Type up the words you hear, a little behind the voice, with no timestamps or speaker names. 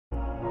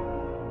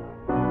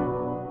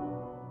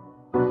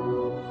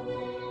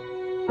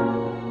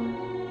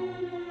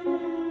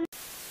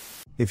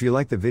If you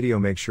like the video,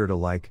 make sure to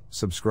like,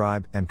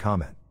 subscribe, and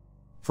comment.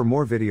 For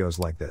more videos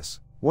like this.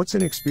 What's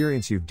an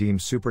experience you've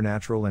deemed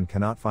supernatural and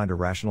cannot find a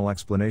rational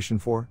explanation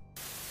for?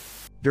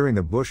 During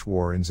the Bush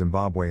War in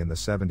Zimbabwe in the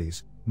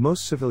 70s,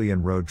 most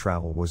civilian road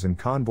travel was in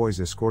convoys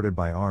escorted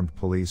by armed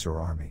police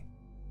or army.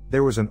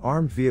 There was an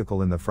armed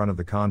vehicle in the front of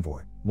the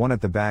convoy, one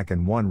at the back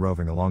and one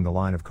roving along the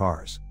line of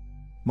cars.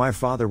 My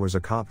father was a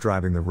cop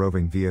driving the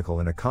roving vehicle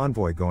in a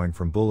convoy going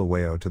from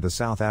Bulawayo to the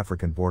South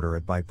African border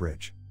at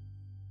Beitbridge.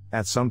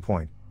 At some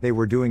point, they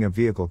were doing a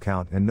vehicle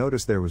count and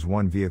noticed there was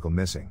one vehicle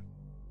missing.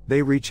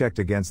 They rechecked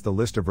against the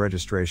list of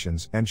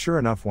registrations and sure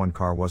enough one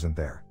car wasn't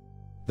there.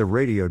 They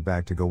radioed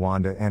back to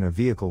Gowanda and a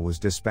vehicle was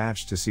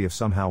dispatched to see if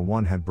somehow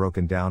one had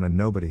broken down and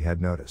nobody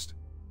had noticed.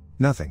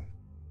 Nothing.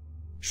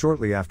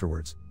 Shortly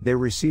afterwards, they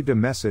received a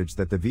message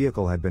that the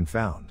vehicle had been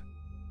found.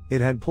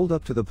 It had pulled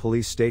up to the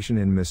police station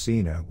in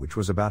Messina, which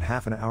was about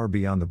half an hour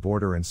beyond the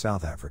border in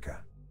South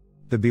Africa.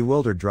 The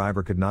bewildered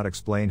driver could not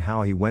explain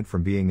how he went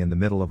from being in the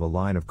middle of a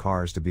line of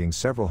cars to being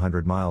several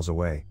hundred miles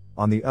away,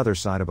 on the other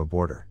side of a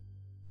border.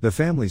 The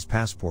family's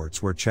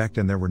passports were checked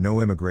and there were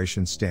no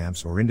immigration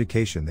stamps or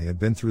indication they had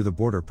been through the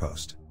border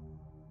post.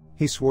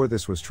 He swore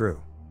this was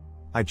true.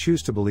 I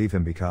choose to believe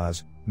him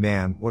because,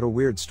 man, what a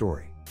weird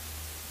story.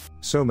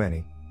 So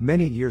many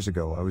years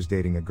ago I was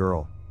dating a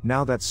girl,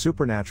 now that's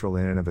supernatural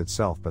in and of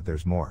itself, but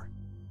there's more.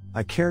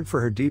 I cared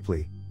for her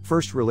deeply.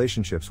 First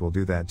relationships will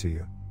do that to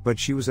you, but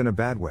she was in a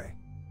bad way.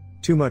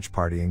 Too much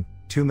partying,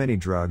 too many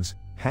drugs,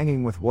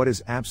 hanging with what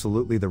is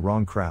absolutely the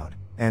wrong crowd,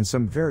 and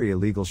some very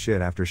illegal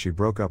shit after she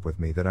broke up with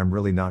me that I'm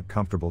really not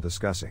comfortable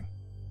discussing.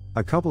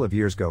 A couple of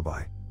years go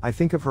by, I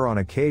think of her on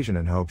occasion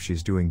and hope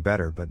she's doing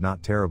better but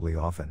not terribly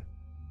often.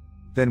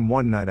 Then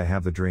one night I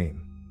have the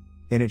dream.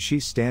 In it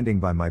she's standing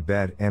by my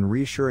bed and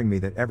reassuring me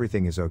that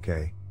everything is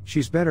okay,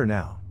 she's better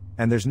now,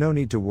 and there's no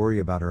need to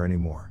worry about her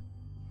anymore.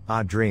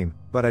 Odd dream,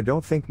 but I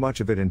don't think much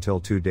of it until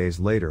 2 days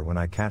later when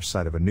I catch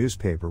sight of a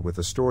newspaper with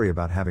a story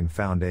about having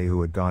found A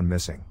who had gone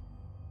missing.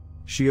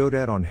 She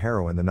OD'd on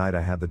heroin the night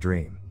I had the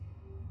dream.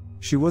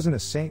 She wasn't a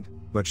saint,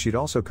 but she'd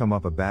also come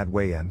up a bad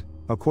way and,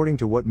 according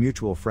to what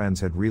mutual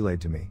friends had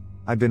relayed to me,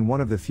 I'd been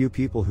one of the few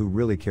people who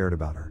really cared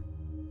about her.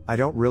 I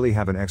don't really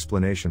have an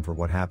explanation for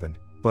what happened,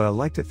 but I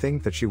like to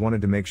think that she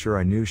wanted to make sure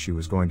I knew she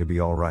was going to be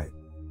alright.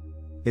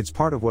 It's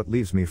part of what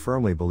leaves me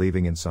firmly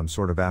believing in some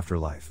sort of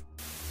afterlife.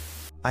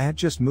 I had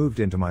just moved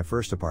into my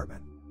first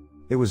apartment.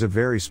 It was a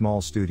very small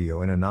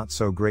studio in a not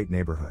so great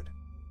neighborhood.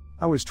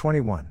 I was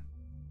 21.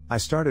 I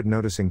started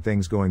noticing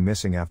things going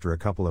missing after a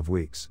couple of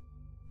weeks.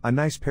 A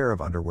nice pair of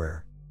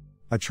underwear.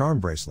 A charm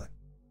bracelet.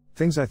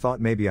 Things I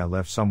thought maybe I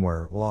left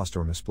somewhere, lost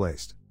or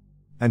misplaced.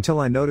 Until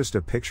I noticed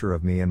a picture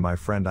of me and my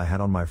friend I had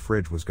on my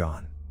fridge was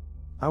gone.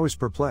 I was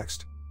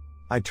perplexed.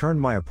 I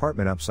turned my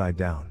apartment upside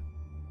down.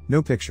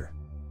 No picture.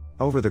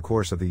 Over the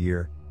course of the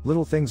year,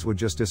 little things would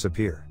just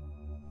disappear.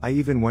 I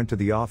even went to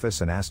the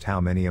office and asked how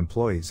many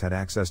employees had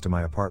access to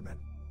my apartment.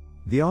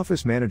 The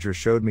office manager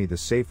showed me the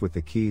safe with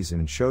the keys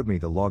and showed me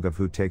the log of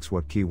who takes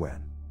what key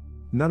when.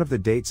 None of the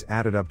dates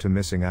added up to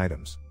missing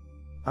items.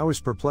 I was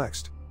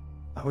perplexed.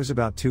 I was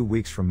about 2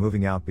 weeks from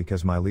moving out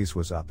because my lease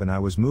was up and I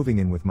was moving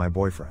in with my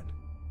boyfriend.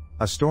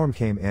 A storm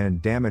came in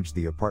and damaged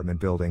the apartment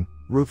building,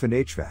 roof and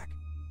HVAC.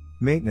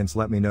 Maintenance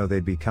let me know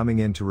they'd be coming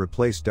in to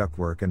replace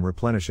ductwork and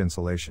replenish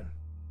insulation.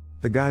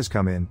 The guys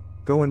come in,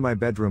 go in my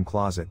bedroom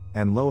closet,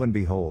 and lo and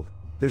behold,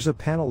 there's a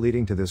panel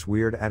leading to this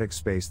weird attic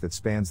space that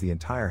spans the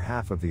entire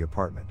half of the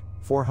apartment,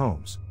 4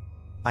 homes.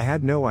 I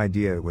had no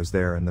idea it was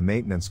there and the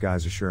maintenance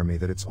guys assure me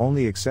that it's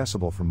only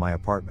accessible from my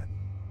apartment.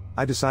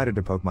 I decided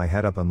to poke my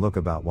head up and look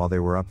about while they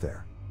were up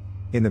there.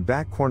 In the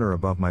back corner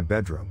above my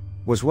bedroom,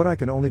 was what I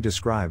can only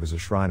describe as a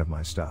shrine of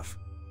my stuff.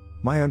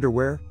 My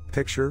underwear,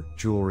 picture,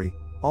 jewelry,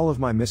 all of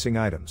my missing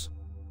items.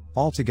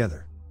 All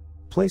together.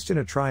 Placed in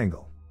a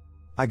triangle.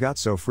 I got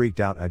so freaked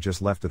out I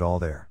just left it all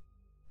there.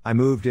 I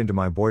moved into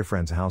my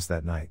boyfriend's house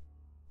that night.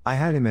 I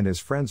had him and his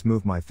friends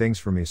move my things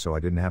for me so I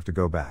didn't have to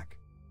go back.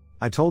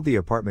 I told the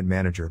apartment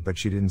manager but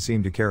she didn't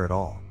seem to care at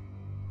all.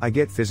 I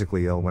get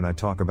physically ill when I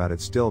talk about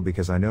it still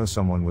because I know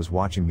someone was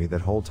watching me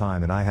that whole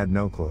time and I had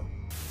no clue.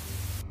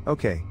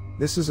 Okay,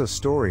 this is a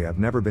story I've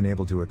never been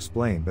able to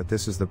explain but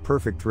this is the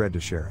perfect thread to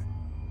share it.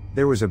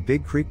 There was a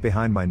big creek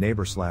behind my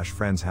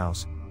neighbor/friend's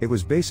house. It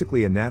was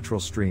basically a natural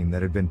stream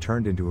that had been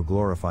turned into a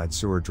glorified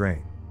sewer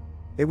drain.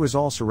 It was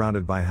all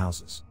surrounded by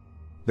houses.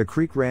 The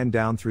creek ran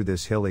down through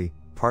this hilly,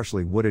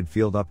 partially wooded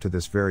field up to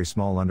this very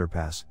small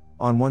underpass.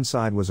 On one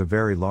side was a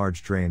very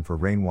large drain for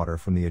rainwater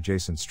from the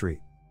adjacent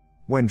street.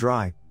 When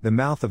dry, the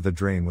mouth of the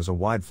drain was a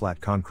wide flat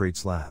concrete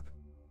slab.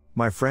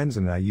 My friends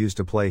and I used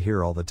to play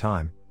here all the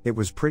time. It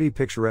was pretty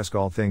picturesque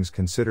all things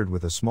considered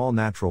with a small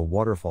natural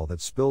waterfall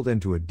that spilled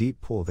into a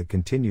deep pool that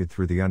continued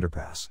through the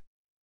underpass.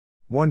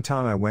 One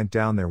time I went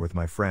down there with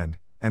my friend,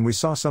 and we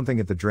saw something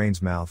at the drain's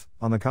mouth,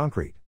 on the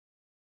concrete.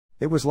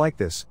 It was like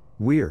this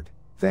weird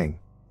thing.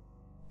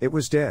 It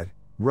was dead,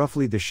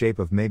 roughly the shape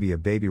of maybe a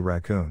baby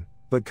raccoon,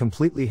 but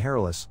completely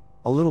hairless,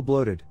 a little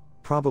bloated,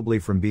 probably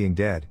from being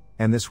dead,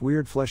 and this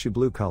weird fleshy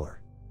blue color.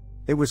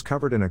 It was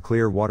covered in a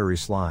clear watery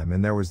slime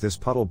and there was this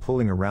puddle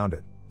pooling around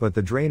it, but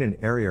the drain and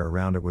area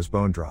around it was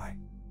bone dry.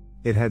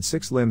 It had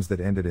 6 limbs that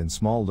ended in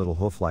small little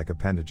hoof-like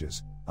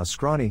appendages, a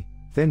scrawny,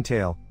 thin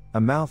tail, a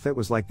mouth that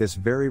was like this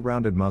very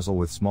rounded muzzle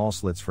with small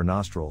slits for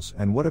nostrils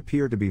and what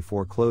appeared to be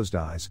 4 closed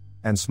eyes,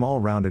 and small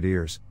rounded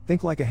ears,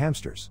 think like a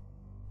hamster's.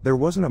 There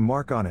wasn't a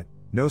mark on it,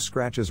 no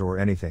scratches or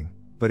anything,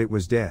 but it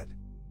was dead.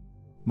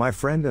 My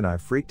friend and I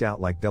freaked out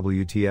like,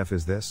 WTF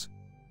is this?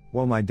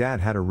 Well, my dad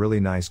had a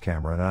really nice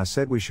camera and I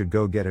said we should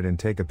go get it and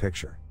take a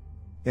picture.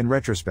 In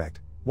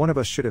retrospect, one of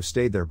us should have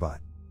stayed there, but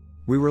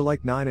we were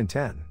like 9 and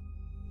 10.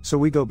 So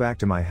we go back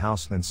to my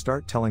house and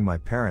start telling my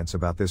parents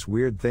about this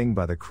weird thing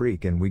by the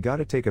creek and we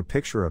gotta take a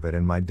picture of it,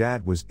 and my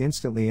dad was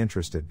instantly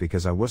interested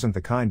because I wasn't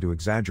the kind to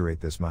exaggerate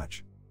this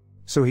much.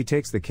 So he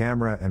takes the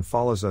camera and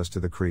follows us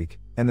to the creek,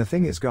 and the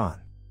thing is gone.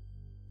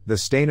 The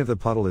stain of the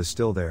puddle is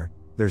still there,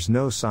 there's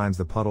no signs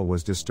the puddle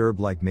was disturbed,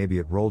 like maybe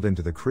it rolled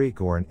into the creek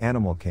or an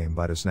animal came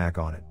by to snack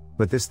on it,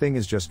 but this thing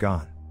is just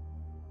gone.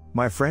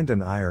 My friend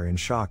and I are in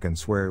shock and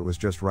swear it was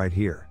just right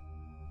here.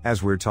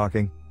 As we're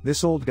talking,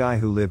 this old guy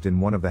who lived in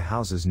one of the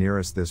houses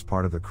nearest this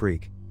part of the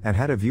creek, and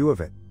had a view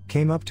of it,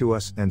 came up to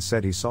us and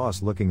said he saw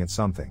us looking at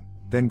something,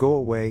 then go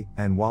away,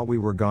 and while we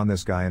were gone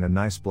this guy in a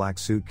nice black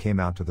suit came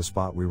out to the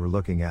spot we were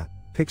looking at,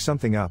 picked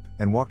something up,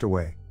 and walked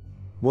away.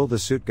 Well, the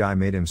suit guy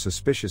made him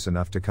suspicious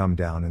enough to come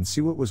down and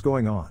see what was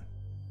going on.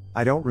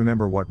 I don't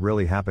remember what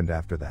really happened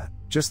after that,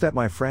 just that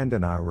my friend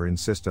and I were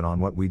insistent on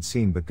what we'd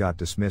seen but got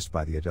dismissed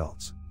by the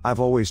adults. I've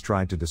always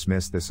tried to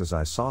dismiss this as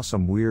I saw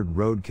some weird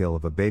roadkill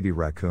of a baby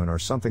raccoon or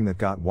something that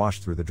got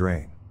washed through the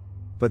drain.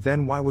 But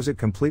then why was it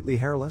completely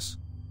hairless?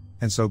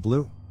 And so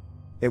blue?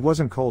 It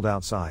wasn't cold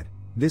outside,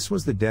 this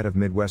was the dead of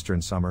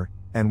Midwestern summer,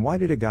 and why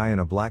did a guy in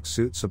a black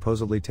suit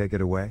supposedly take it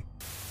away?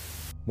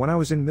 When I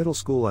was in middle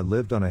school I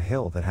lived on a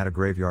hill that had a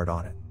graveyard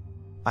on it.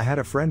 I had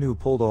a friend who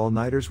pulled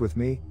all-nighters with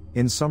me.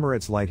 In summer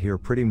it's light here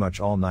pretty much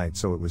all night,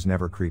 so it was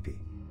never creepy.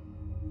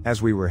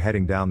 As we were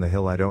heading down the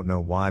hill, I don't know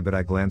why, but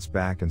I glanced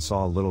back and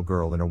saw a little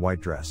girl in a white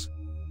dress.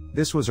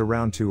 This was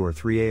around 2 or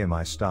 3 a.m.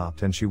 I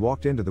stopped and she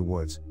walked into the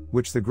woods,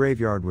 which the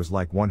graveyard was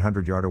like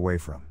 100 yards away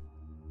from.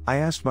 I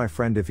asked my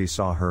friend if he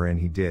saw her and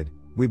he did.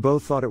 We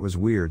both thought it was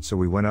weird, so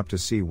we went up to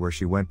see where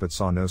she went but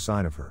saw no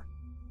sign of her.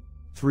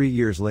 3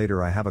 years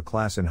later I have a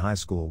class in high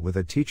school with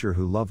a teacher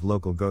who loved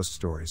local ghost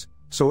stories,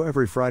 so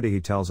every Friday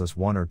he tells us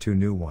 1 or 2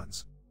 new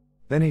ones.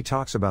 Then he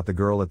talks about the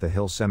girl at the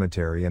hill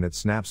cemetery and it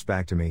snaps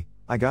back to me.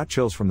 I got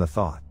chills from the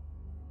thought.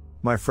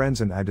 My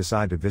friends and I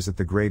decided to visit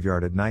the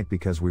graveyard at night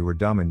because we were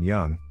dumb and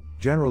young,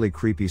 generally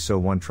creepy, so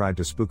one tried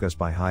to spook us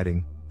by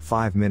hiding.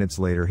 5 minutes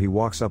later he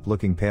walks up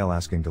looking pale,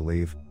 asking to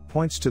leave,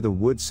 points to the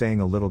woods saying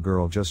a little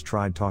girl just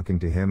tried talking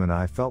to him, and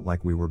I felt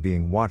like we were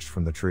being watched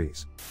from the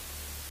trees.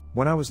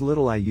 When I was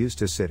little I used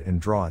to sit and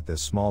draw at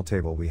this small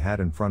table we had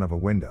in front of a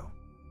window.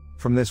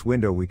 From this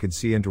window we could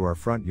see into our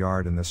front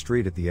yard and the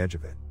street at the edge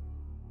of it.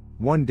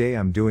 One day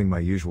I'm doing my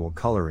usual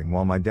coloring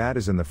while my dad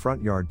is in the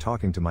front yard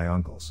talking to my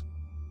uncles.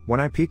 When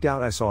I peeked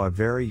out I saw a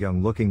very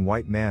young looking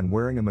white man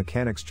wearing a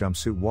mechanic's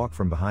jumpsuit walk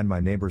from behind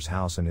my neighbor's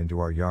house and into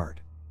our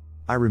yard.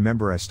 I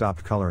remember I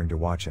stopped coloring to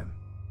watch him.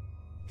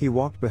 He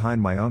walked behind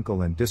my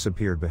uncle and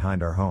disappeared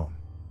behind our home.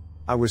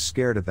 I was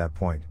scared at that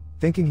point,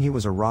 thinking he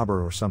was a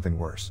robber or something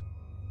worse.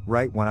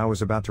 Right when I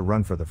was about to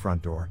run for the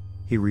front door,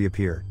 he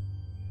reappeared.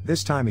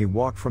 This time he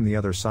walked from the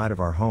other side of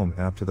our home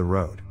and up to the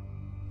road.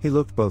 He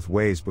looked both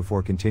ways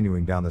before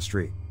continuing down the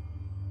street.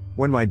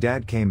 When my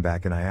dad came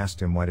back and I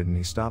asked him why didn't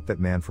he stop that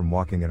man from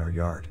walking in our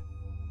yard,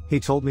 he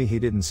told me he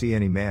didn't see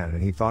any man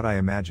and he thought I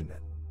imagined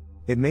it.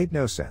 It made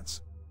no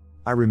sense.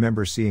 I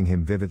remember seeing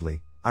him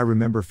vividly. I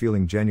remember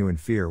feeling genuine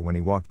fear when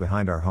he walked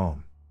behind our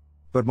home.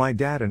 But my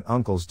dad and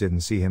uncles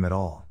didn't see him at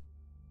all.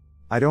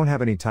 I don't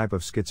have any type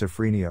of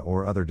schizophrenia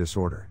or other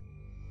disorder.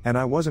 And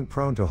I wasn't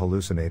prone to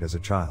hallucinate as a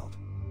child.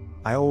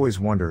 I always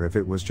wonder if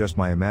it was just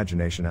my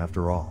imagination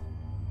after all.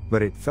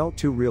 But it felt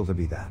too real to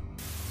be that.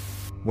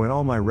 When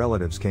all my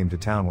relatives came to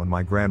town when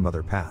my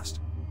grandmother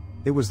passed,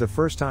 it was the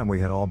first time we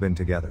had all been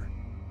together.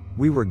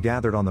 We were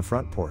gathered on the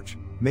front porch,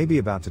 maybe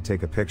about to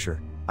take a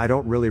picture. I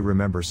don't really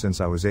remember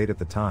since I was 8 at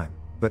the time,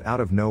 but out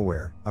of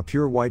nowhere, a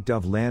pure white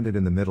dove landed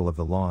in the middle of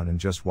the lawn and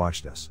just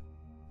watched us.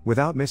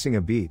 Without missing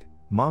a beat,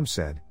 Mom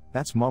said,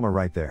 "That's Mama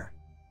right there."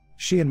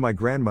 She and my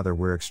grandmother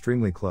were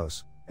extremely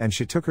close, and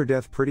she took her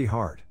death pretty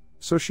hard,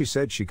 so she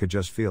said she could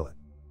just feel it.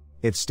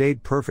 It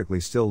stayed perfectly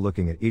still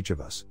looking at each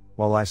of us,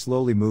 while I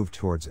slowly moved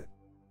towards it.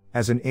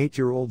 As an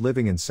 8-year-old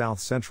living in South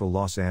Central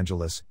Los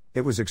Angeles,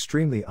 it was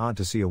extremely odd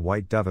to see a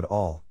white dove at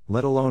all,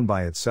 let alone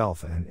by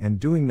itself and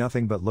doing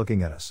nothing but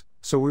looking at us,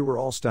 so we were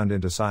all stunned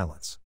into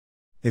silence.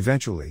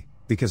 Eventually,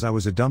 because I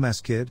was a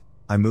dumbass kid,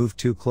 I moved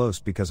too close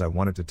because I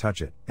wanted to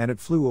touch it, and it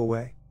flew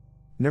away.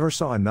 Never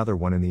saw another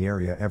one in the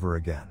area ever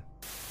again.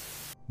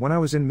 When I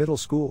was in middle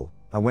school,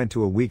 I went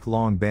to a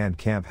week-long band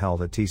camp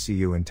held at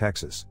TCU in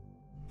Texas.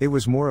 It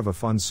was more of a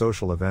fun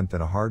social event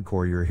than a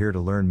hardcore "you're here to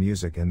learn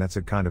music and that's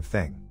it" kind of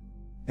thing.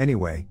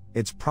 Anyway,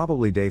 it's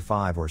probably day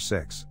 5 or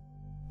 6.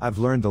 I've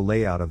learned the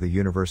layout of the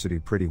university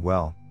pretty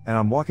well, and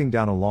I'm walking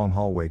down a long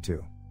hallway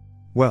too.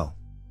 Well,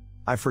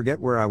 I forget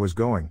where I was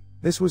going,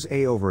 this was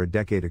over a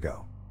decade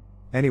ago.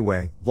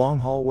 Anyway, long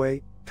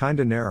hallway,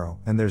 kinda narrow,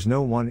 and there's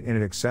no one in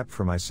it except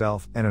for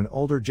myself and an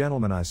older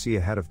gentleman I see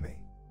ahead of me.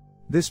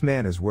 This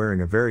man is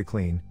wearing a very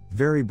clean,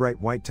 very bright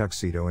white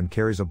tuxedo and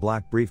carries a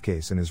black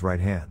briefcase in his right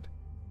hand.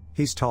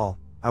 He's tall,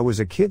 I was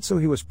a kid so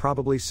he was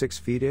probably 6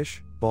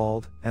 feet-ish,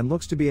 bald, and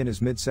looks to be in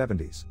his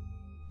mid-70s.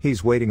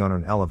 He's waiting on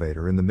an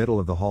elevator in the middle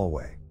of the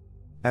hallway.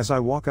 As I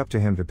walk up to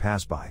him to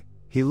pass by,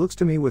 he looks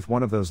to me with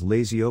one of those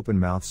lazy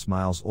open-mouth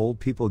smiles old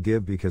people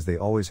give because they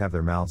always have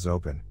their mouths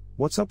open.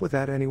 What's up with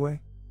that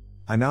anyway?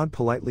 I nod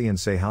politely and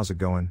say how's it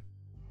going?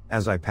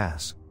 As I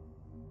pass.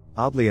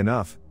 Oddly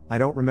enough, I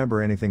don't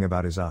remember anything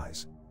about his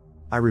eyes.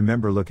 I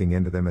remember looking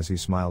into them as he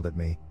smiled at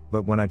me,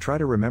 but when I try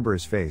to remember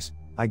his face,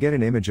 I get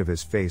an image of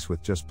his face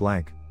with just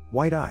blank,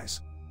 white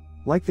eyes.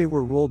 Like they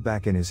were rolled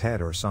back in his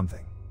head or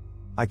something.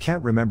 I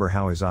can't remember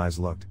how his eyes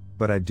looked,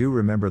 but I do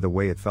remember the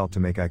way it felt to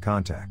make eye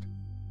contact.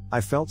 I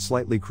felt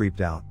slightly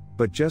creeped out,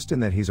 but just in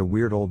that he's a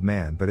weird old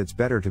man but it's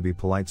better to be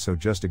polite so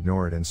just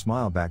ignore it and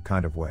smile back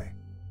kind of way.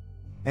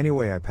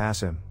 Anyway I pass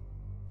him.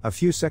 A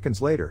few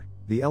seconds later,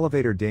 the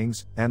elevator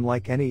dings, and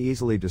like any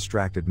easily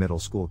distracted middle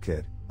school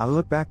kid, I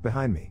look back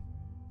behind me.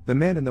 The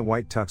man in the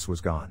white tux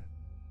was gone.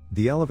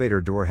 The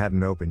elevator door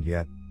hadn't opened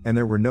yet, and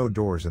there were no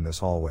doors in this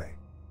hallway.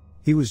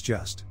 He was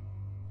just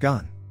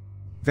gone.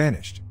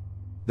 Vanished.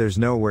 There's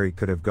nowhere he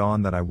could have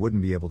gone that I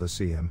wouldn't be able to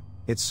see him,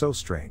 it's so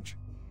strange.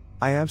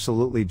 I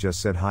absolutely just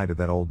said hi to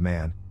that old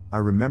man, I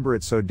remember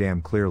it so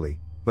damn clearly,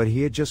 but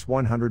he had just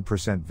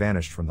 100%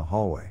 vanished from the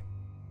hallway.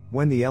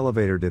 When the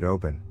elevator did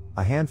open,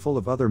 a handful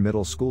of other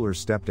middle schoolers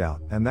stepped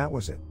out, and that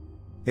was it.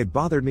 It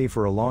bothered me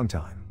for a long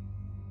time.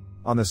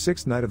 On the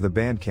 6th night of the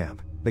band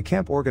camp, the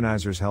camp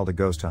organizers held a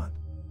ghost hunt.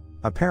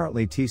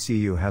 Apparently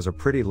TCU has a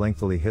pretty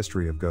lengthy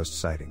history of ghost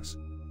sightings.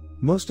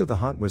 Most of the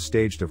hunt was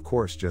staged of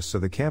course just so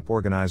the camp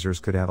organizers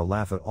could have a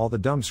laugh at all the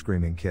dumb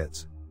screaming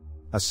kids.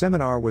 A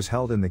seminar was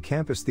held in the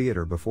campus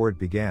theater before it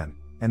began,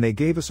 and they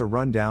gave us a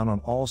rundown on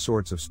all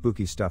sorts of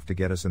spooky stuff to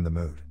get us in the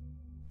mood.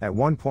 At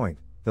one point,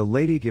 the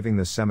lady giving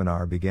the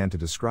seminar began to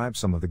describe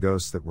some of the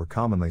ghosts that were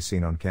commonly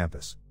seen on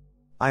campus.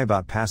 I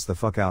about passed the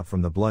fuck out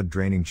from the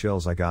blood-draining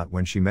chills I got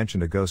when she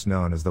mentioned a ghost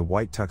known as the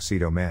White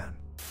Tuxedo Man.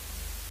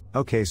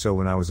 Okay, so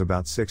when I was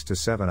about 6 to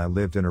 7 I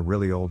lived in a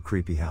really old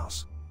creepy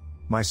house.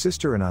 My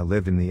sister and I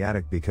lived in the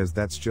attic because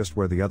that's just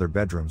where the other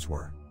bedrooms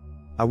were.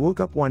 I woke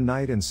up one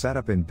night and sat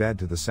up in bed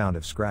to the sound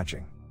of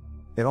scratching.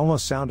 It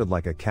almost sounded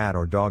like a cat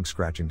or dog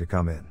scratching to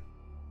come in.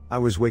 I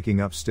was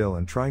waking up still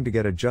and trying to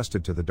get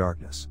adjusted to the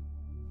darkness.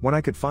 When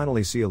I could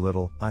finally see a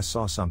little, I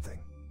saw something.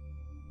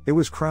 It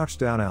was crouched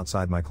down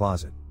outside my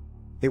closet.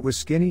 It was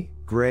skinny,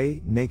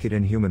 gray, naked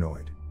and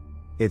humanoid.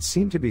 It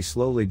seemed to be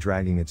slowly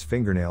dragging its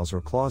fingernails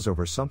or claws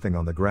over something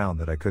on the ground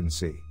that I couldn't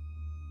see.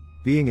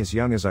 Being as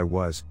young as I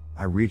was,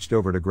 I reached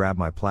over to grab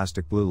my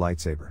plastic blue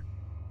lightsaber.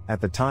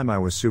 At the time I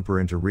was super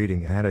into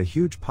reading and had a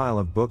huge pile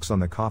of books on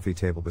the coffee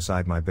table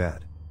beside my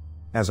bed.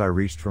 As I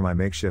reached for my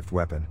makeshift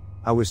weapon,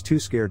 I was too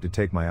scared to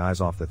take my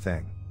eyes off the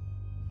thing.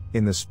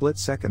 In the split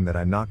second that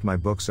I knocked my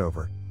books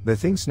over, the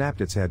thing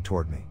snapped its head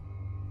toward me.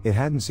 It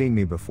hadn't seen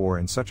me before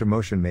and such a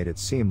motion made it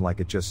seem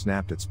like it just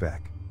snapped its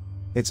back.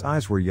 Its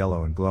eyes were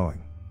yellow and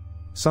glowing.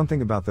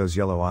 Something about those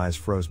yellow eyes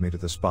froze me to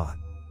the spot.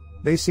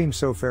 They seemed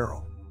so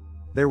feral.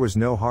 There was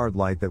no hard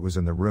light that was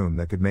in the room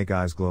that could make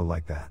eyes glow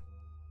like that.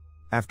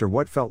 After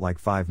what felt like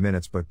 5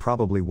 minutes but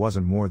probably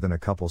wasn't more than a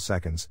couple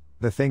seconds,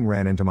 the thing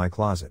ran into my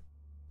closet.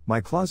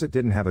 My closet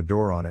didn't have a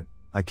door on it,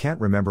 I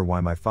can't remember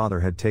why my father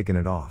had taken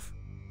it off.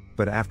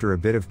 But after a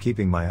bit of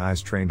keeping my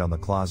eyes trained on the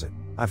closet,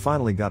 I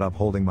finally got up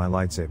holding my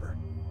lightsaber.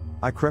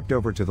 I crept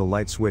over to the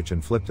light switch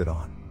and flipped it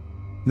on.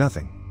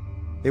 Nothing.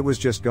 It was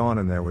just gone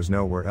and there was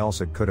nowhere else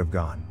it could have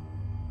gone.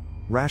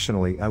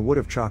 Rationally, I would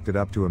have chalked it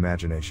up to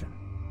imagination.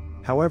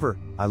 However,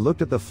 I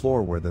looked at the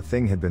floor where the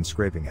thing had been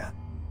scraping at.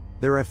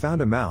 There I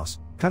found a mouse,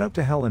 cut up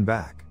to hell and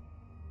back.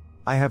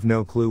 I have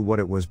no clue what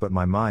it was but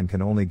my mind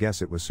can only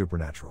guess it was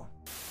supernatural.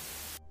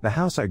 The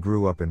house I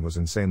grew up in was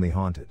insanely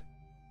haunted.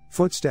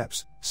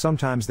 Footsteps,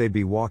 sometimes they'd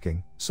be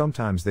walking,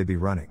 sometimes they'd be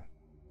running.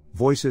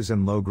 Voices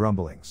and low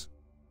grumblings.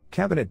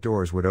 Cabinet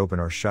doors would open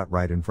or shut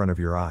right in front of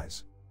your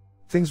eyes.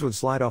 Things would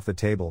slide off the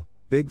table,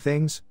 big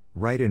things,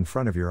 right in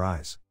front of your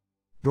eyes.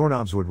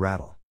 Doorknobs would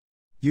rattle.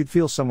 You'd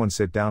feel someone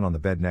sit down on the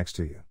bed next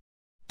to you.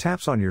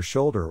 Taps on your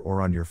shoulder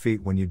or on your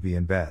feet when you'd be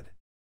in bed.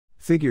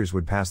 Figures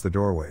would pass the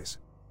doorways.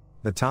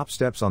 The top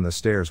steps on the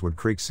stairs would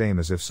creak same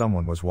as if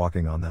someone was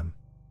walking on them.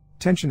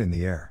 Tension in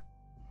the air.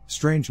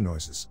 Strange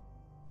noises.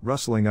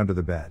 Rustling under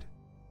the bed.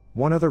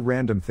 One other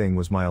random thing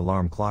was my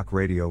alarm clock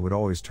radio would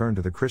always turn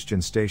to the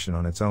Christian station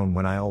on its own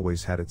when I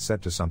always had it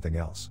set to something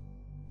else.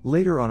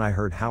 Later on I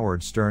heard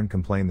Howard Stern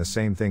complain the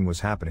same thing was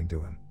happening to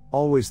him.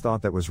 Always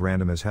thought that was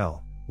random as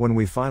hell. When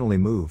we finally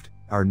moved,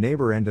 our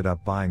neighbor ended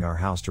up buying our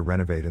house to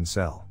renovate and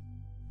sell.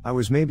 I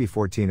was maybe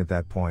 14 at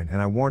that point and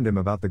I warned him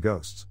about the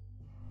ghosts.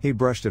 He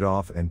brushed it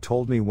off and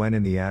told me when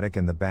in the attic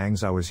and the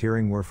bangs I was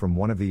hearing were from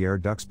one of the air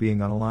ducts being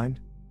unaligned.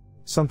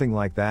 Something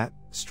like that,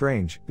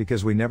 strange,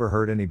 because we never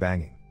heard any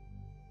banging.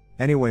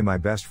 Anyway, my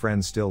best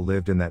friend still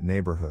lived in that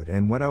neighborhood,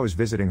 and when I was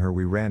visiting her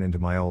we ran into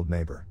my old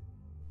neighbor.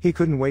 He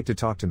couldn't wait to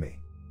talk to me.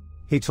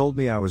 He told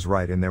me I was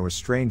right and there was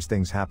strange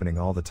things happening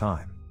all the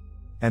time.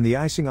 And the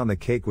icing on the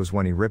cake was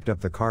when he ripped up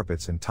the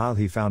carpets and tile.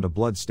 He found a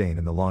blood stain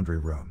in the laundry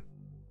room.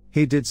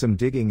 He did some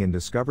digging and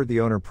discovered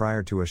the owner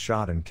prior to a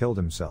shot and killed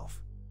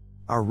himself.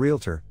 Our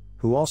realtor,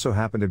 who also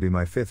happened to be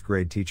my 5th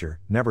grade teacher,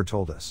 never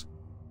told us.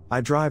 I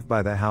drive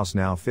by the house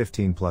now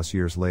 15 plus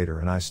years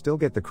later and I still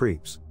get the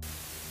creeps.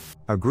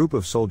 A group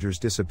of soldiers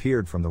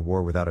disappeared from the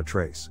war without a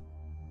trace.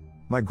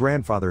 My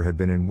grandfather had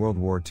been in World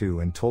War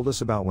II and told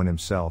us about when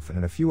himself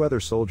and a few other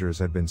soldiers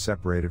had been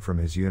separated from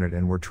his unit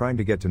and were trying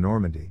to get to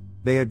Normandy.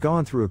 They had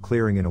gone through a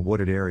clearing in a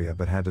wooded area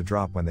but had to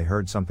drop when they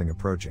heard something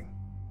approaching.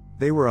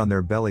 They were on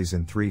their bellies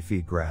in 3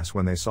 feet grass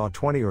when they saw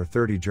 20 or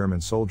 30 German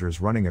soldiers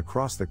running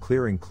across the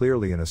clearing,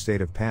 clearly in a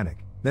state of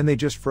panic. Then they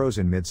just froze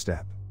in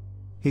mid-step.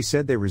 He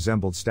said they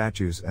resembled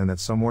statues and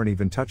that some weren't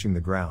even touching the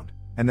ground,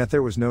 and that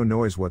there was no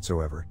noise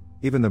whatsoever,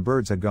 even the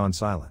birds had gone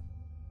silent.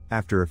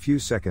 After a few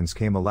seconds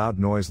came a loud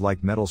noise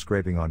like metal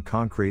scraping on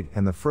concrete,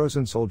 and the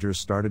frozen soldiers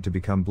started to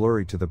become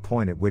blurry to the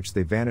point at which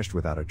they vanished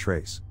without a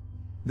trace.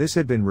 This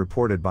had been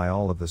reported by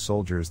all of the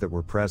soldiers that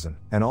were present,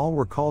 and all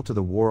were called to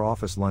the War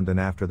Office London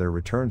after their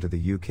return to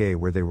the UK,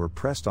 where they were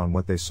pressed on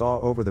what they saw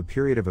over the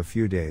period of a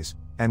few days,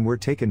 and were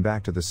taken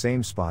back to the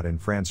same spot in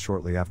France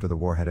shortly after the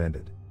war had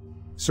ended.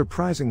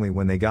 Surprisingly,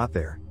 when they got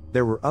there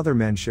were other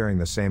men sharing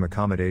the same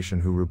accommodation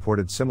who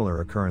reported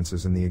similar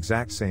occurrences in the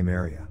exact same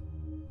area.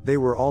 They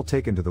were all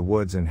taken to the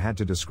woods and had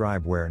to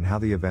describe where and how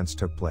the events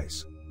took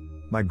place.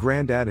 My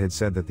granddad had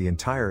said that the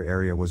entire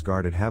area was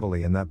guarded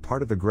heavily and that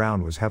part of the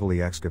ground was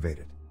heavily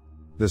excavated.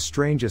 The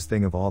strangest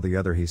thing of all, the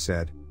other, he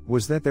said,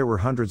 was that there were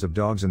hundreds of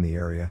dogs in the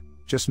area,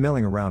 just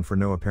milling around for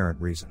no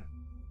apparent reason.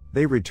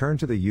 They returned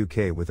to the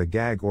UK with a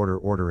gag order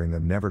ordering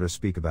them never to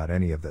speak about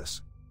any of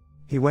this.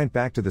 He went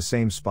back to the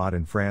same spot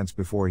in France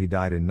before he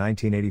died in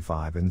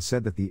 1985 and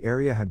said that the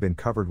area had been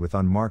covered with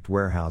unmarked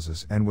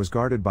warehouses and was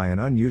guarded by an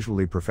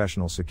unusually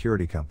professional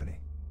security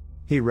company.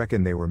 He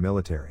reckoned they were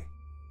military.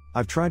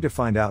 I've tried to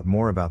find out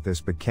more about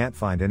this but can't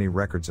find any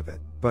records of it,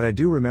 but I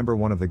do remember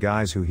one of the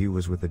guys who he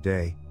was with the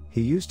day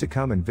he used to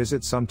come and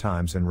visit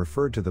sometimes and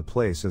referred to the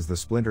place as the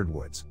Splintered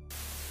Woods.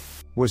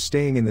 Was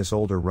staying in this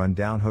older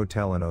run-down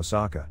hotel in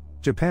Osaka,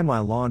 Japan. My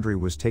laundry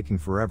was taking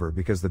forever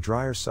because the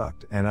dryer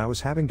sucked and I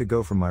was having to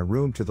go from my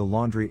room to the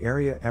laundry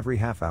area every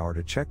half hour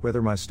to check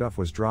whether my stuff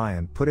was dry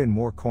and put in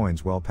more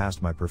coins well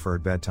past my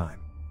preferred bedtime.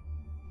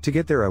 To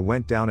get there I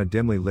went down a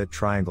dimly lit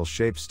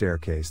triangle-shaped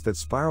staircase that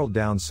spiraled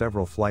down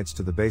several flights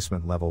to the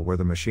basement level where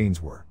the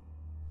machines were.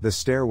 The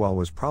stairwell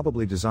was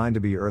probably designed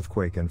to be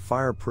earthquake and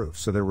fireproof,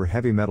 so there were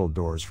heavy metal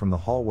doors from the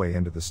hallway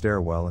into the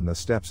stairwell, and the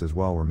steps as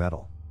well were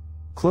metal.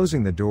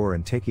 Closing the door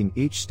and taking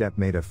each step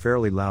made a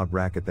fairly loud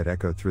racket that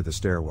echoed through the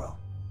stairwell.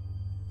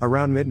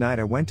 Around midnight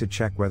I went to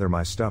check whether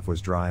my stuff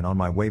was dry, and on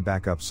my way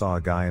back up saw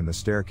a guy in the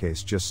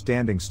staircase just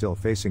standing still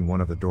facing one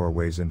of the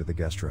doorways into the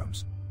guest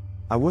rooms.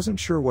 I wasn't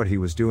sure what he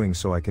was doing,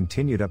 so I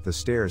continued up the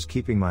stairs,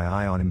 keeping my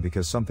eye on him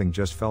because something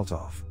just felt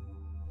off.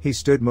 He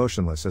stood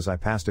motionless as I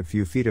passed a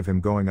few feet of him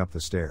going up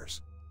the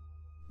stairs.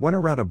 Went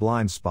around a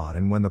blind spot,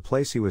 and when the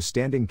place he was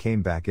standing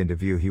came back into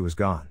view he was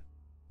gone.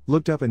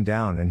 Looked up and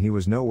down and he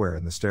was nowhere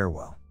in the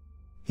stairwell.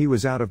 He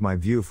was out of my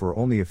view for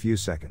only a few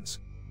seconds.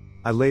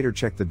 I later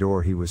checked the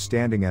door he was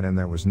standing at and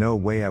there was no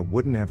way I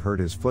wouldn't have heard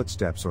his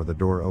footsteps or the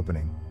door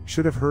opening.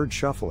 Should have heard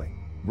shuffling,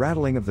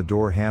 rattling of the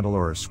door handle,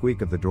 or a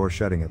squeak of the door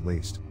shutting at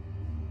least.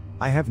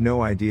 I have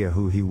no idea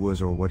who he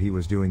was or what he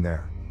was doing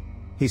there.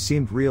 He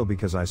seemed real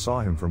because I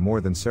saw him for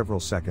more than several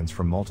seconds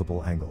from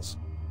multiple angles.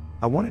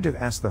 I wanted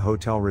to ask the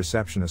hotel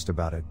receptionist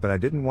about it, but I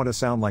didn't want to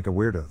sound like a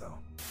weirdo though.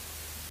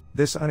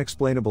 This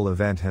unexplainable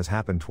event has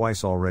happened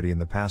twice already in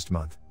the past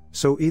month,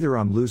 so either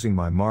I'm losing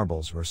my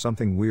marbles or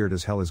something weird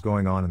as hell is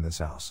going on in this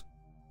house.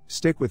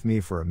 Stick with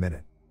me for a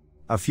minute.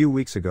 A few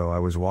weeks ago I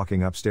was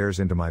walking upstairs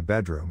into my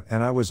bedroom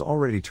and I was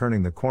already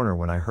turning the corner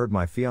when I heard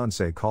my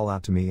fiancé call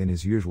out to me in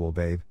his usual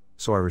babe,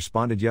 so I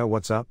responded, "Yeah,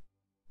 what's up?"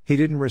 He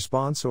didn't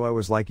respond, so I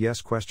was like,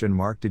 "Yes, ?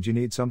 Did you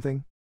need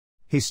something?"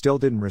 He still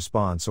didn't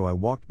respond, so I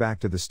walked back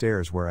to the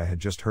stairs where I had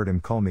just heard him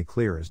call me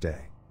clear as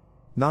day.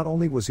 Not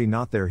only was he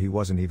not there, he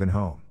wasn't even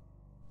home.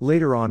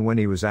 Later on, when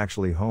he was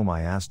actually home,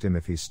 I asked him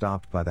if he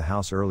stopped by the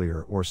house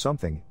earlier or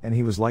something, and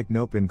he was like,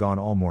 "Nope, been gone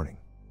all morning."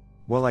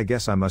 Well, I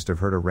guess I must have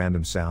heard a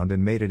random sound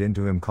and made it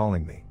into him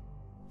calling me.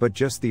 But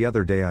just the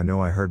other day I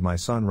know I heard my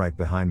son right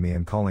behind me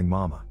and calling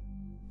mama.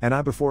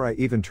 And before I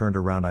even turned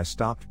around I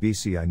stopped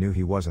BC. I knew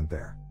he wasn't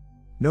there.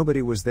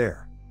 Nobody was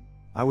there.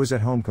 I was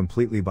at home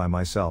completely by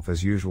myself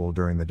as usual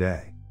during the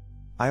day.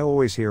 I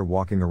always hear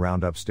walking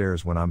around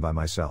upstairs when I'm by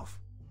myself.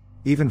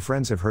 Even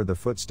friends have heard the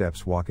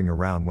footsteps walking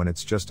around when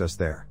it's just us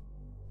there.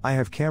 I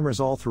have cameras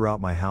all throughout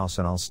my house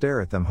and I'll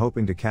stare at them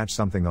hoping to catch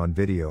something on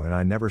video, and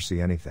I never see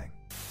anything.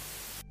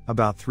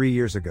 About 3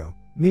 years ago,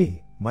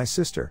 me, my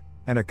sister,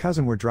 and a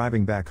cousin were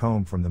driving back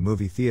home from the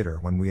movie theater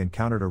when we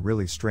encountered a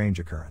really strange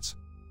occurrence.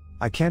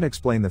 I can't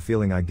explain the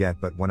feeling I get,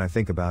 but when I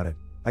think about it,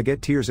 I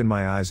get tears in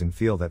my eyes and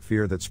feel that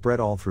fear that spread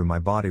all through my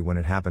body when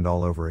it happened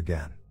all over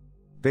again.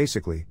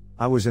 Basically,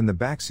 I was in the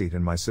backseat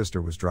and my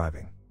sister was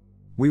driving.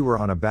 We were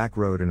on a back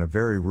road in a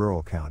very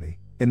rural county,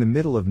 in the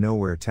middle of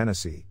nowhere,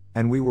 Tennessee,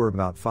 and we were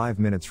about 5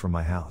 minutes from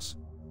my house.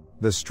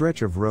 The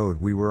stretch of road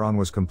we were on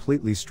was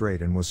completely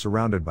straight and was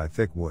surrounded by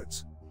thick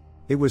woods.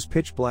 It was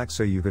pitch black,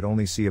 so you could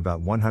only see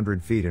about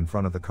 100 feet in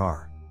front of the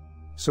car.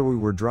 So we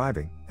were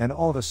driving, and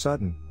all of a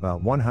sudden,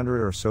 about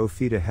 100 or so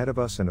feet ahead of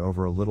us and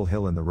over a little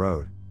hill in the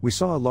road, we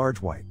saw a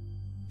large white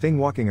thing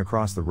walking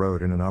across the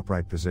road in an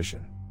upright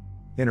position.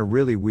 In a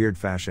really weird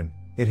fashion,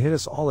 it hit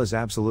us all as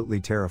absolutely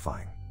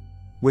terrifying.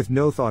 With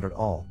no thought at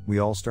all, we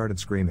all started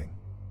screaming.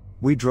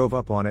 We drove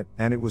up on it,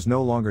 and it was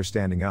no longer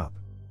standing up.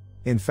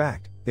 In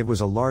fact, it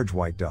was a large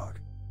white dog.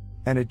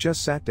 And it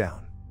just sat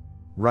down.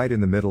 Right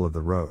in the middle of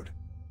the road.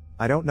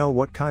 I don't know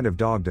what kind of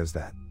dog does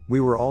that. We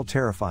were all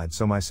terrified,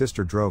 so my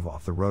sister drove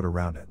off the road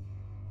around it.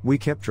 We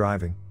kept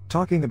driving,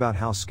 talking about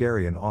how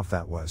scary and off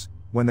that was,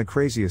 when the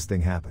craziest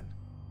thing happened.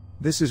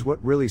 This is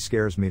what really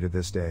scares me to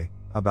this day.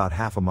 About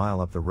half a mile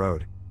up the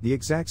road, the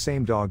exact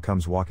same dog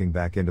comes walking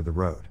back into the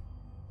road.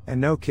 And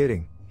no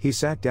kidding, he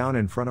sat down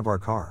in front of our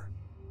car.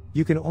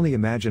 You can only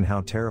imagine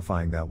how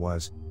terrifying that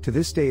was. To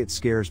this day it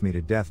scares me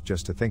to death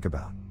just to think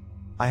about.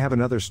 I have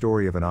another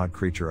story of an odd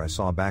creature I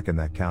saw back in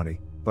that county,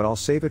 but I'll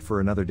save it for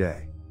another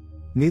day.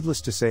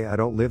 Needless to say, I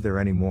don't live there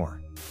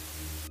anymore.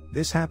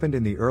 This happened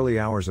in the early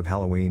hours of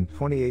Halloween,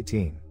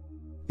 2018.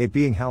 It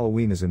being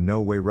Halloween is in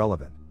no way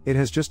relevant, it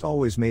has just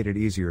always made it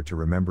easier to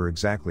remember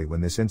exactly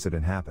when this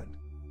incident happened.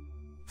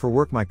 For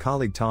work, my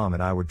colleague Tom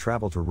and I would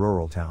travel to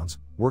rural towns,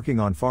 working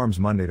on farms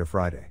Monday to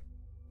Friday.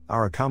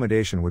 Our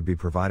accommodation would be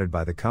provided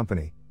by the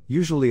company,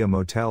 usually a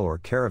motel or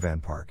caravan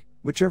park,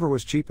 whichever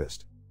was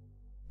cheapest.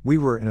 We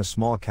were in a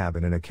small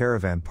cabin in a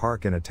caravan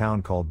park in a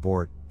town called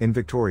Bort, in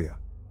Victoria.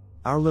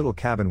 Our little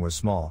cabin was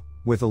small,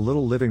 with a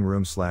little living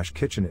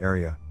room/kitchen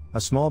area,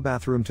 a small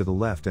bathroom to the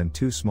left and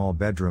 2 small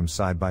bedrooms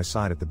side by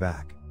side at the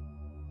back.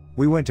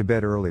 We went to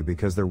bed early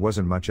because there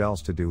wasn't much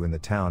else to do in the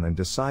town and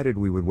decided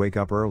we would wake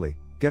up early,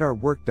 get our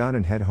work done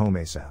and head home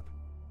ASAP.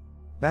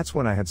 That's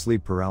when I had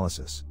sleep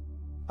paralysis.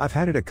 I've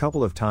had it a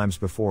couple of times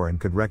before and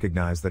could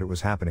recognize that it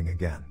was happening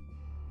again.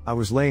 I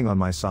was laying on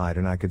my side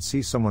and I could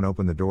see someone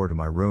open the door to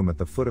my room at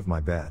the foot of my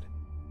bed.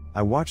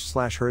 I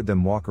watched/heard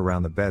them walk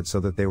around the bed so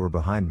that they were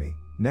behind me,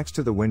 next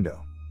to the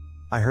window.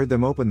 I heard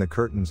them open the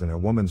curtains and a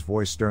woman's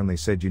voice sternly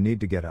said, "You need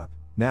to get up,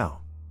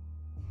 now."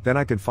 Then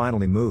I could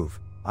finally move.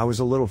 I was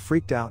a little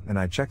freaked out and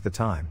I checked the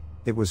time.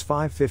 It was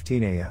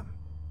 5:15 a.m.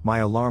 My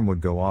alarm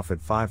would go off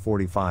at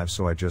 5:45,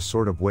 so I just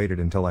sort of waited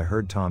until I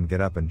heard Tom get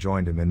up and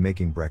joined him in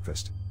making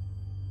breakfast.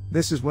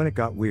 This is when it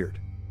got weird.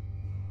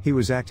 He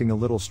was acting a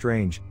little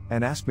strange,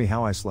 and asked me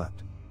how I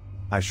slept.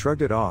 I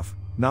shrugged it off,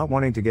 not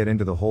wanting to get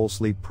into the whole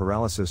sleep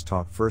paralysis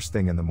talk first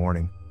thing in the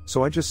morning,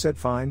 so I just said,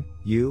 "Fine,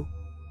 you?"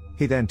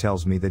 He then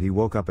tells me that he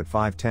woke up at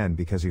 5:10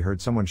 because he heard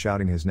someone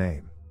shouting his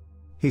name.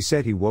 He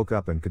said he woke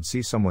up and could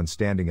see someone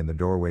standing in the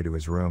doorway to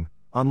his room.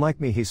 Unlike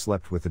me, he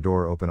slept with the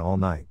door open all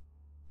night.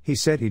 He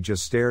said he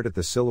just stared at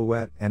the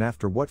silhouette, and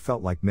after what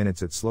felt like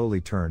minutes it slowly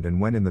turned and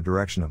went in the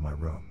direction of my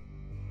room.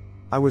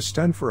 I was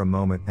stunned for a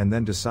moment and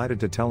then decided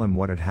to tell him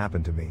what had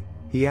happened to me.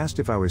 He asked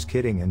if I was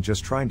kidding and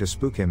just trying to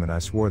spook him, and I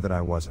swore that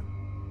I wasn't.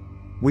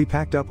 We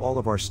packed up all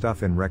of our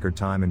stuff in record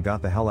time and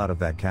got the hell out of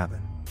that cabin.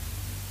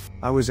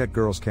 I was at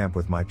girls' camp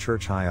with my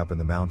church high up in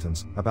the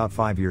mountains, about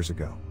 5 years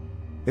ago.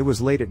 It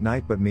was late at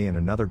night, but me and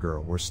another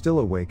girl were still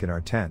awake in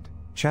our tent,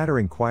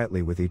 chattering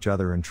quietly with each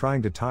other and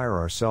trying to tire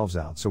ourselves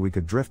out so we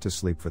could drift to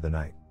sleep for the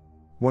night.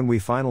 When we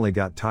finally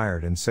got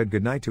tired and said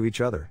goodnight to each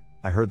other,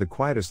 I heard the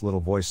quietest little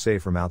voice say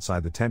from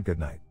outside the tent,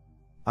 "Goodnight."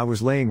 I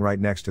was laying right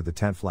next to the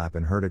tent flap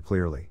and heard it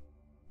clearly.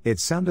 It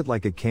sounded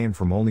like it came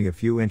from only a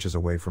few inches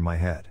away from my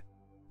head.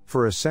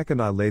 For a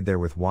second I laid there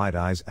with wide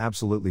eyes,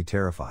 absolutely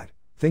terrified,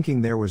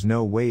 thinking there was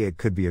no way it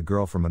could be a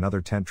girl from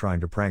another tent trying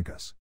to prank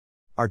us.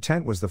 Our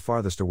tent was the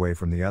farthest away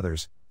from the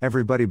others,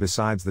 everybody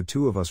besides the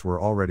 2 of us were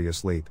already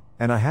asleep,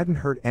 and I hadn't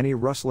heard any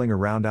rustling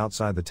around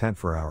outside the tent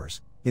for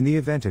hours, in the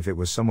event if it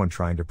was someone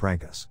trying to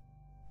prank us.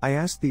 I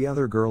asked the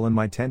other girl in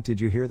my tent,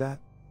 "Did you hear that?"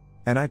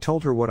 And I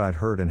told her what I'd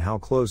heard and how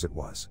close it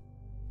was.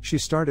 She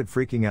started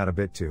freaking out a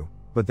bit too,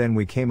 but then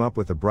we came up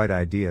with a bright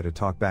idea to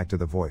talk back to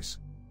the voice.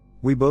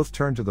 We both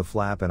turned to the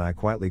flap and I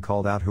quietly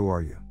called out, "Who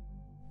are you?"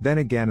 Then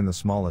again in the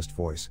smallest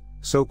voice,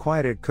 so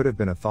quiet it could have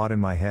been a thought in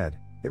my head,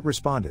 it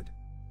responded,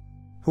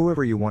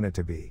 "Whoever you want it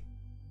to be."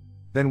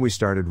 Then we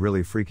started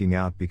really freaking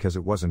out because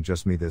it wasn't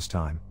just me this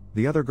time,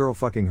 the other girl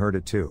fucking heard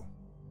it too.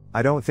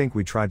 I don't think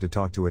we tried to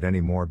talk to it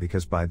anymore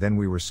because by then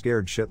we were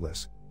scared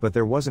shitless, but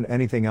there wasn't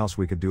anything else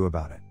we could do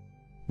about it.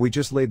 We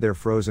just laid there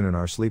frozen in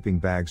our sleeping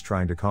bags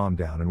trying to calm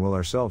down and will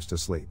ourselves to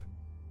sleep.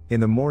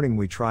 In the morning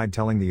we tried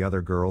telling the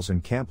other girls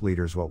and camp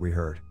leaders what we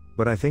heard,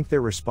 but I think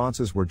their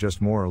responses were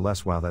just more or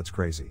less, "Wow, that's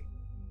crazy."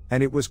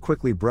 And it was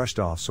quickly brushed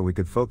off so we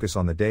could focus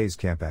on the day's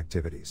camp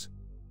activities.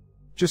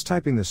 Just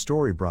typing the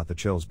story brought the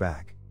chills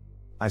back.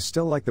 I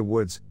still like the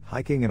woods,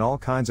 hiking and all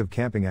kinds of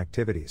camping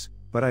activities,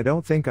 but I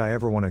don't think I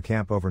ever want to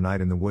camp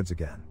overnight in the woods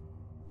again.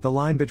 The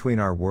line between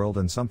our world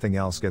and something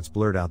else gets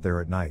blurred out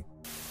there at night.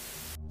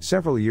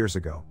 Several years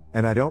ago,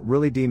 and I don't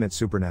really deem it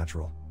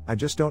supernatural, I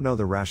just don't know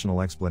the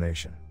rational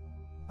explanation.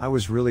 I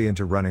was really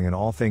into running and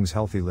all things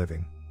healthy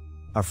living.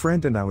 A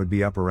friend and I would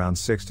be up around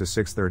 6 to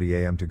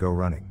 6:30 a.m. to go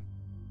running.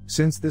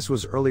 Since this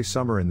was early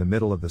summer in the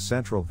middle of the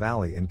Central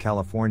Valley in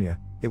California,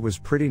 it was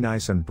pretty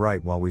nice and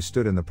bright while we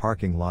stood in the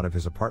parking lot of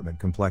his apartment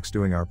complex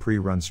doing our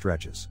pre-run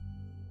stretches.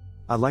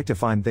 I like to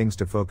find things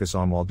to focus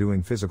on while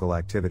doing physical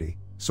activity,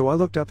 so I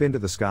looked up into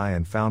the sky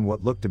and found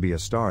what looked to be a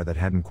star that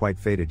hadn't quite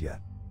faded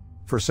yet.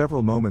 For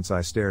several moments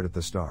I stared at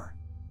the star.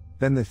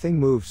 Then the thing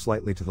moved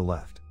slightly to the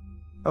left.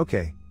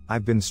 Okay,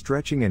 I've been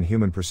stretching and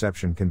human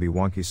perception can be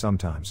wonky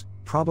sometimes,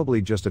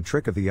 probably just a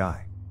trick of the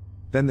eye.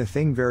 Then the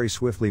thing very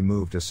swiftly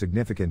moved a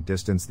significant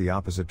distance the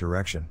opposite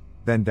direction,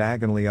 then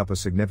diagonally up a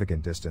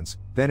significant distance,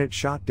 then it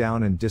shot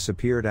down and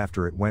disappeared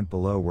after it went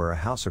below where a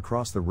house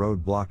across the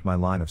road blocked my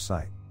line of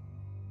sight.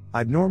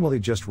 I'd normally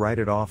just write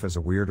it off as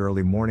a weird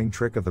early morning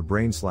trick of the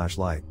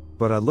brain/light,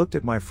 but I looked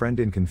at my friend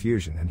in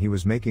confusion and he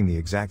was making the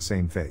exact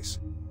same face.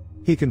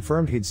 He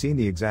confirmed he'd seen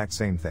the exact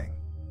same thing.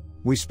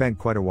 We spent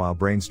quite a while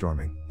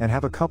brainstorming, and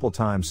have a couple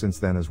times since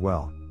then as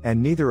well,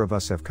 and neither of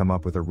us have come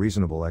up with a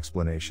reasonable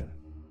explanation.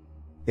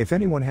 If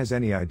anyone has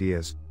any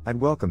ideas, I'd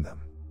welcome them.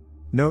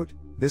 Note,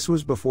 this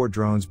was before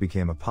drones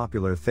became a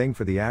popular thing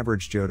for the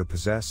average Joe to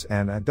possess,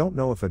 and I don't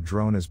know if a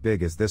drone as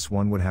big as this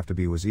one would have to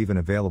be was even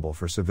available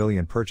for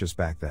civilian purchase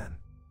back then.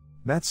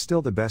 That's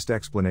still the best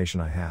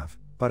explanation I have,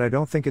 but I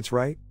don't think it's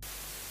right.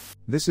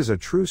 This is a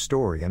true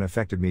story and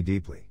affected me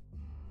deeply.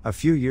 A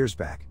few years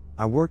back,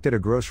 I worked at a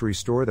grocery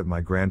store that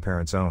my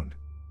grandparents owned.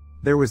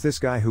 There was this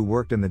guy who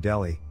worked in the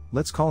deli,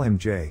 let's call him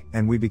Jay,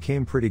 and we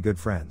became pretty good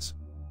friends.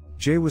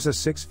 Jay was a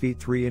 6 feet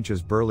 3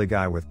 inches burly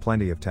guy with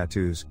plenty of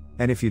tattoos,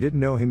 and if you didn't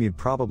know him you'd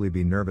probably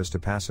be nervous to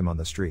pass him on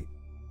the street.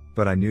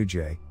 But I knew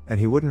Jay, and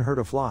he wouldn't hurt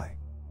a fly.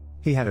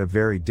 He had a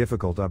very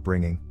difficult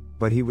upbringing,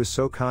 but he was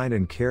so kind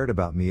and cared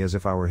about me as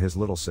if I were his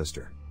little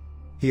sister.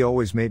 He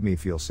always made me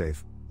feel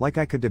safe, like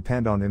I could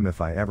depend on him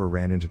if I ever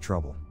ran into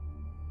trouble.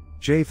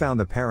 Jay found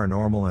the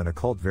paranormal and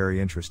occult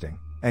very interesting,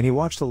 and he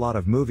watched a lot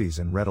of movies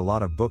and read a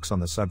lot of books on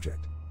the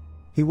subject.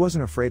 He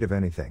wasn't afraid of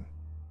anything.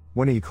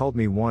 When he called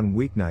me one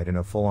weeknight in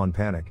a full-on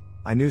panic,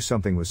 I knew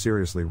something was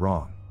seriously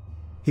wrong.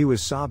 He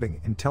was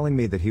sobbing and telling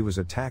me that he was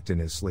attacked in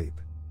his sleep.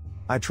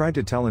 I tried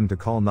to tell him to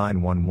call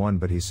 911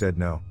 but he said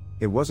no,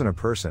 it wasn't a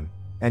person,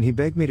 and he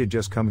begged me to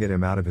just come get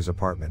him out of his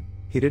apartment.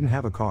 He didn't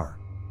have a car.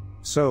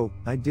 So,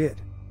 I did.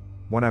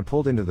 When I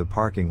pulled into the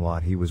parking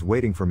lot he was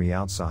waiting for me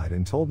outside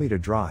and told me to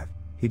drive.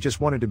 He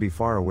just wanted to be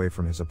far away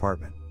from his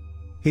apartment.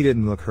 He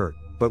didn't look hurt,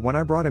 but when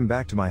I brought him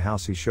back to my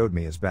house he showed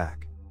me his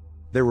back.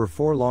 There were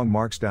 4 long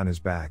marks down his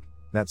back,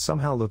 that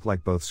somehow looked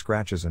like both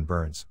scratches and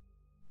burns.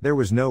 There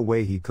was no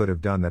way he could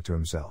have done that to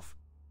himself.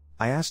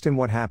 I asked him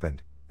what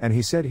happened, and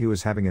he said he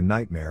was having a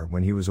nightmare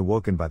when he was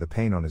awoken by the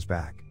pain on his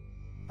back.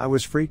 I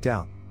was freaked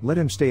out, let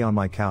him stay on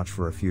my couch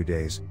for a few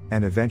days,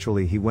 and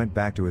eventually he went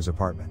back to his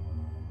apartment.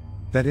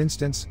 That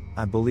instance,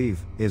 I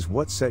believe, is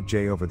what set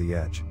Jay over the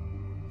edge.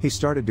 He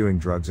started doing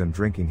drugs and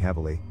drinking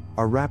heavily,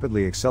 a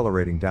rapidly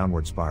accelerating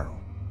downward spiral.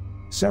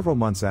 Several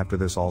months after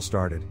this all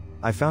started,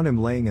 I found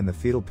him laying in the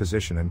fetal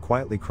position and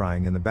quietly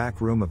crying in the back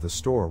room of the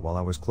store while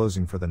I was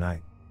closing for the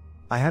night.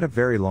 I had a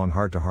very long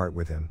heart-to-heart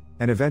with him,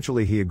 and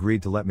eventually he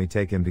agreed to let me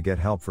take him to get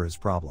help for his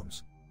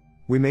problems.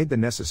 We made the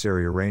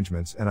necessary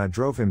arrangements and I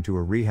drove him to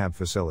a rehab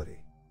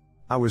facility.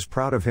 I was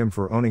proud of him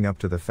for owning up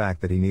to the fact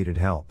that he needed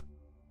help.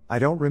 I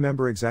don't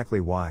remember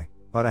exactly why,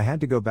 but I had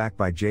to go back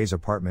by Jay's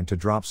apartment to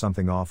drop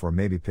something off or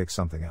maybe pick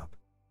something up.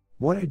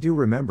 What I do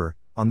remember,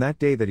 on that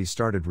day that he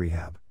started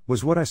rehab,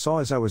 was what I saw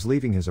as I was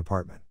leaving his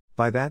apartment.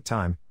 By that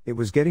time, it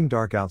was getting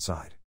dark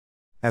outside.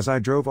 As I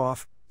drove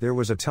off, there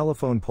was a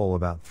telephone pole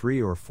about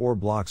 3 or 4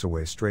 blocks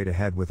away straight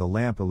ahead with a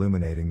lamp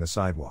illuminating the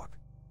sidewalk.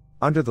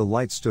 Under the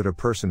light stood a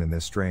person in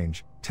this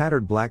strange,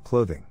 tattered black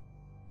clothing.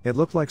 It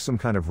looked like some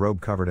kind of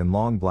robe covered in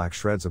long black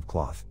shreds of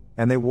cloth,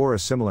 and they wore a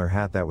similar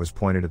hat that was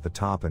pointed at the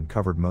top and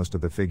covered most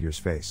of the figure's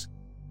face.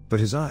 But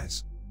his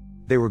eyes.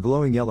 They were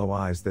glowing yellow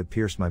eyes that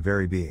pierced my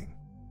very being.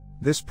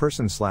 This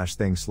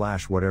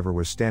person/thing/whatever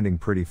was standing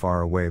pretty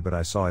far away, but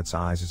I saw its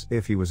eyes as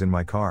if he was in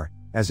my car,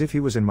 as if he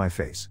was in my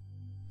face.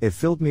 It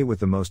filled me with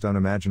the most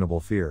unimaginable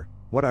fear,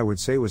 what I would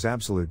say was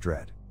absolute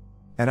dread.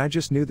 And I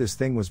just knew this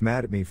thing was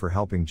mad at me for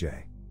helping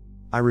Jay.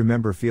 I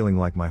remember feeling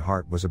like my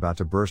heart was about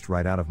to burst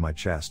right out of my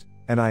chest,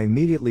 and I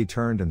immediately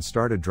turned and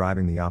started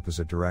driving the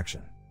opposite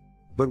direction.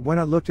 But when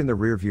I looked in the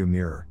rearview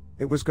mirror,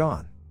 it was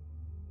gone.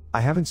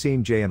 I haven't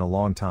seen Jay in a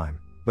long time,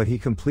 but he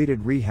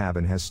completed rehab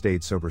and has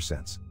stayed sober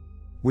since.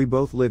 We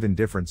both live in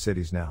different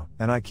cities now,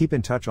 and I keep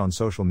in touch on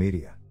social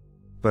media.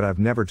 But I've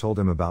never told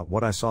him about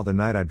what I saw the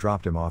night I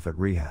dropped him off at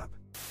rehab.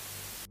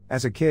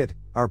 As a kid,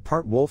 our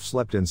part wolf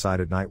slept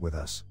inside at night with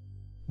us.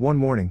 One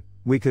morning,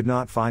 we could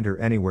not find her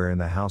anywhere in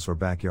the house or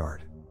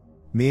backyard.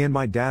 Me and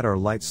my dad are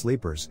light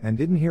sleepers and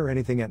didn't hear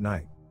anything at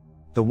night.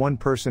 The one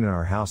person in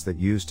our house that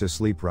used to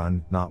sleep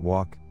run, not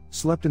walk,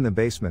 Slept in the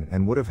basement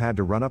and would have had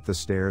to run up the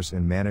stairs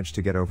and managed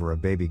to get over a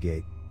baby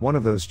gate, one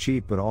of those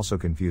cheap but also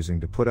confusing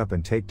to put up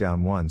and take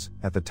down ones,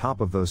 at the top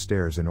of those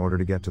stairs in order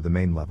to get to the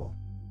main level.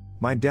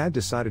 My dad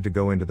decided to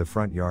go into the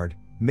front yard,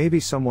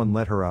 maybe someone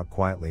let her out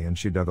quietly and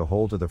she dug a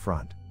hole to the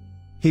front.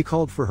 He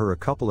called for her a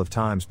couple of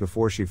times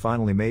before she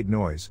finally made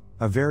noise,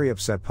 a very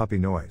upset puppy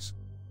noise.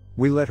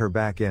 We let her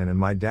back in and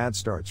my dad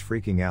starts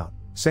freaking out,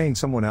 saying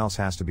someone else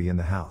has to be in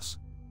the house.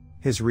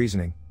 His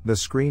reasoning: the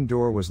screen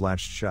door was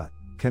latched shut,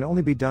 can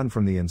only be done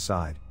from the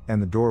inside,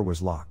 and the door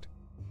was locked.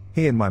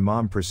 He and my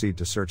mom proceed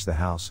to search the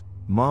house.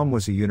 Mom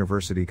was a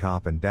university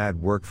cop and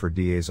dad worked for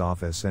DA's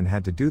office and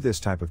had to do this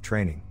type of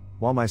training,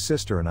 while my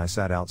sister and I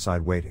sat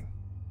outside waiting.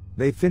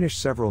 They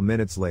finished several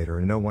minutes later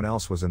and no one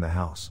else was in the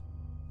house.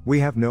 We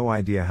have no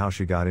idea how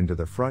she got into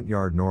the front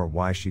yard nor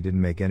why she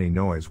didn't make any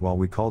noise while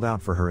we called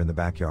out for her in the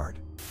backyard.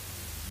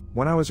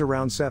 When I was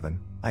around 7,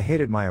 I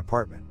hated my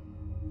apartment.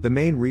 The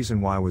main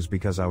reason why was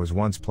because I was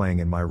once playing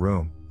in my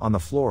room, on the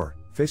floor,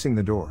 facing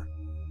the door.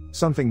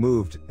 Something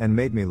moved and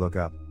made me look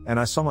up, and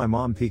I saw my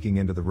mom peeking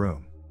into the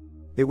room.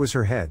 It was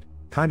her head,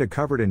 kinda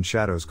covered in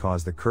shadows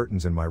cause the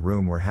curtains in my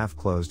room were half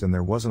closed and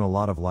there wasn't a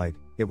lot of light.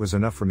 It was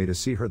enough for me to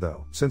see her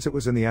though, since it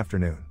was in the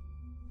afternoon.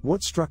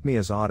 What struck me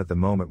as odd at the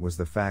moment was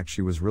the fact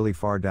she was really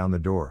far down the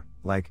door,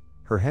 like,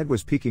 her head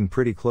was peeking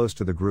pretty close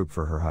to the group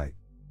for her height.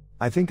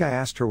 I think I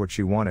asked her what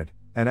she wanted,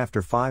 and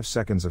after 5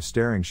 seconds of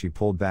staring she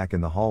pulled back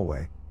in the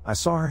hallway. I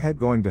saw her head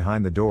going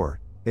behind the door,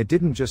 it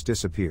didn't just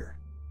disappear.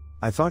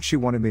 I thought she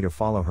wanted me to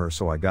follow her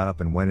so I got up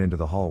and went into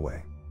the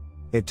hallway.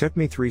 It took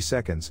me 3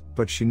 seconds,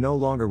 but she no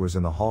longer was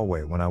in the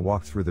hallway when I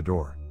walked through the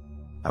door.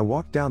 I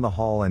walked down the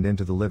hall and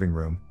into the living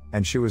room,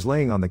 and she was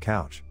laying on the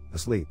couch,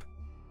 asleep.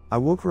 I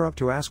woke her up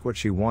to ask what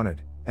she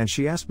wanted, and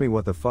she asked me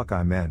what the fuck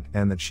I meant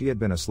and that she had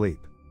been asleep.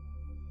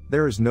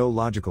 There is no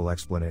logical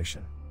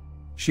explanation.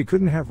 She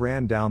couldn't have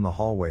ran down the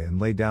hallway and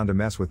laid down to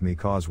mess with me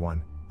cause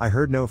 1, I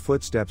heard no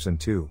footsteps and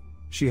 2,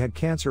 she had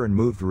cancer and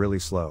moved really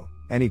slow.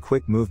 Any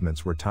quick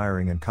movements were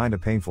tiring and kinda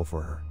painful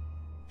for her.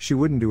 She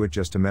wouldn't do it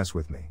just to mess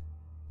with me.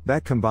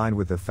 That combined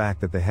with the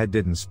fact that the head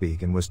didn't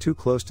speak and was too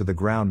close to the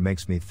ground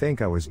makes me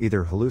think I was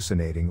either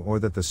hallucinating or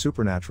that the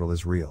supernatural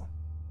is real.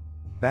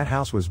 That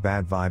house was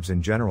bad vibes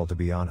in general, to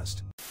be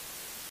honest.